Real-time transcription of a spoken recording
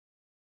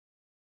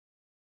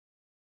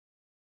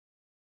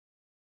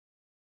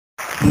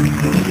Well,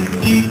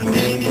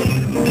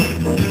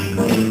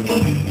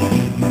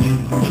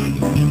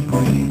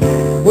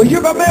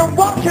 you got me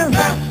watching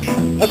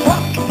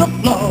across the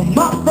floor.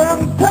 My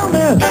friends tell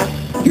me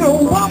you're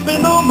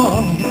walking on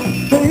my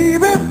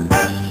baby.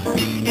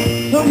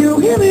 So you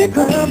hear me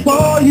crying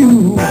for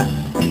you.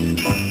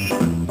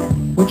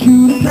 Want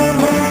you to come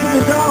home to me,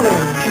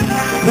 darling.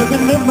 Never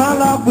live my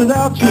life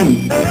without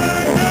you.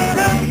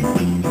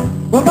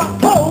 Well, my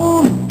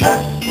clothes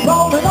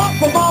falling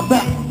off of my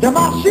back and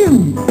my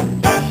shoes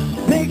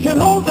making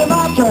holes in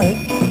my dress,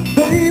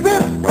 baby.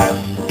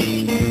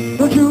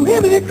 Don't you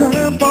hear me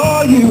crying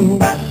for you?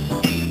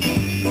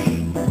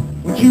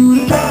 Want you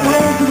to come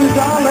home to me,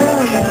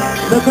 darling.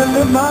 Never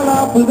live my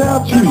life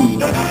without you.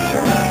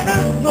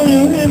 Don't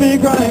you hear me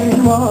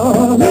crying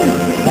for you?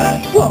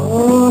 For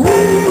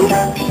you,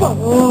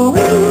 for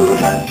you,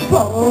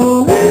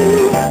 for you,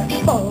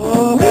 for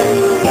you,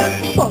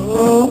 for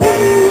you,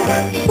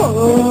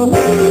 for you,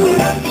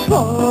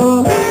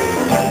 for you.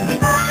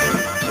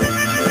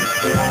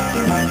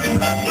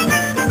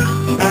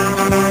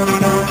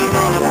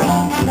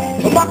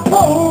 My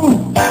clothes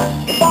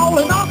are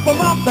falling off of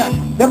my back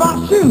and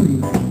my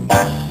shoes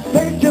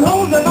making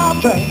holes in my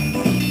back,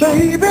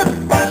 baby.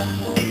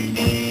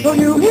 Don't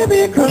you hear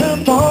me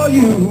crying for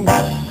you?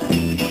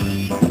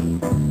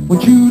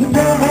 Want you to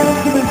come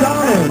home to me,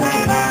 darling.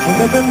 I'll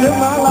never live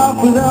my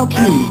life without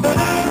you.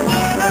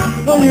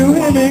 Don't you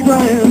hear me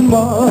crying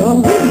for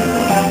you?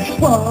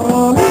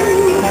 For you,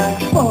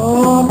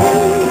 for you,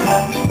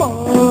 for you,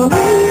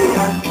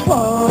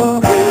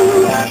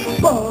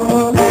 for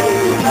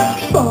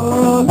you,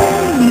 for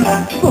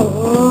you.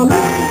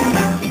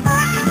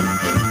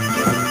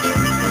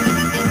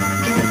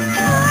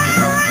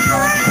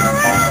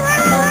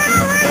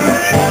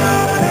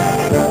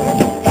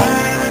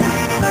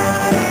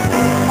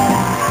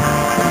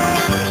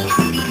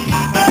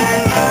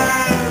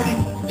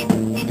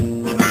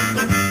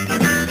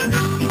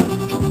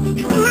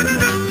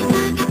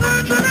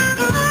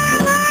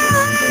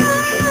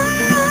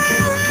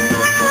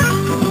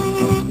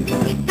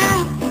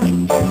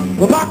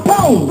 Well, my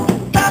clothes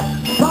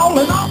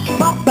falling off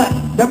my back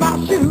and my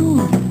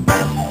shoes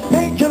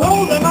making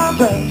holes in my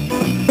back,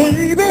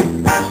 baby.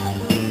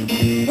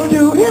 Don't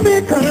you hear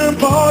me crying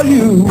for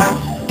you?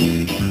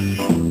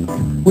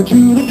 Want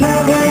you to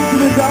come home to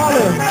me,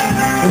 darling,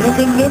 and let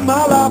me live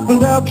my life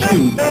without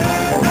you.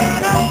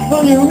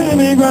 Don't you hear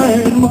me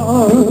crying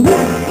for you?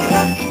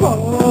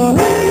 For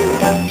you,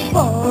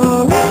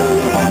 for you,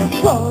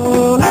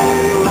 for you,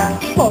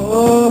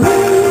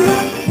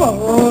 for you, for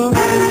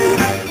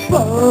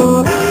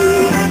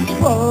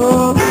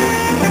you.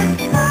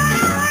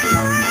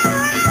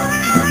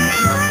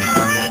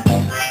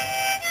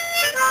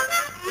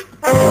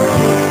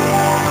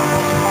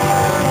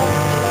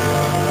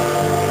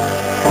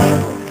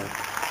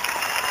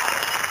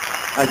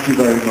 Thank you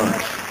very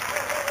much.